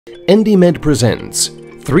EndyMed presents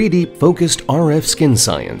 3D focused RF skin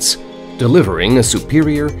science, delivering a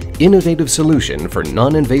superior, innovative solution for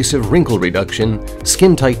non-invasive wrinkle reduction,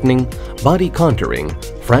 skin tightening, body contouring,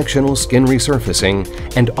 fractional skin resurfacing,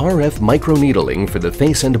 and RF microneedling for the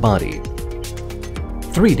face and body.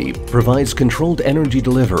 3D provides controlled energy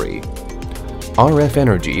delivery. RF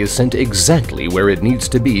energy is sent exactly where it needs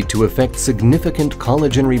to be to effect significant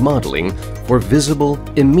collagen remodeling for visible,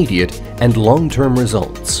 immediate, and long-term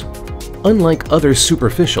results. Unlike other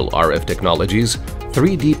superficial RF technologies,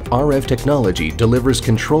 3D RF technology delivers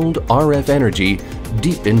controlled RF energy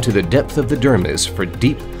deep into the depth of the dermis for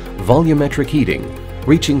deep, volumetric heating,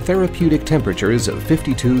 reaching therapeutic temperatures of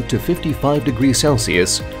 52 to 55 degrees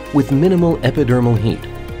Celsius with minimal epidermal heat.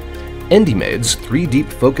 EndyMed's 3D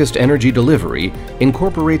focused energy delivery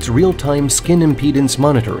incorporates real-time skin impedance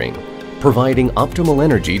monitoring, providing optimal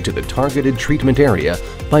energy to the targeted treatment area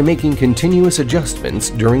by making continuous adjustments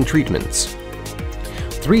during treatments.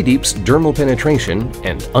 3D's dermal penetration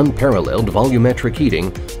and unparalleled volumetric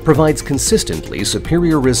heating provides consistently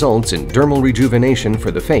superior results in dermal rejuvenation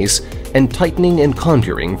for the face and tightening and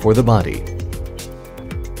contouring for the body.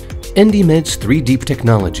 EndyMed's 3D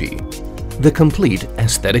technology, the complete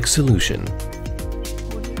aesthetic solution.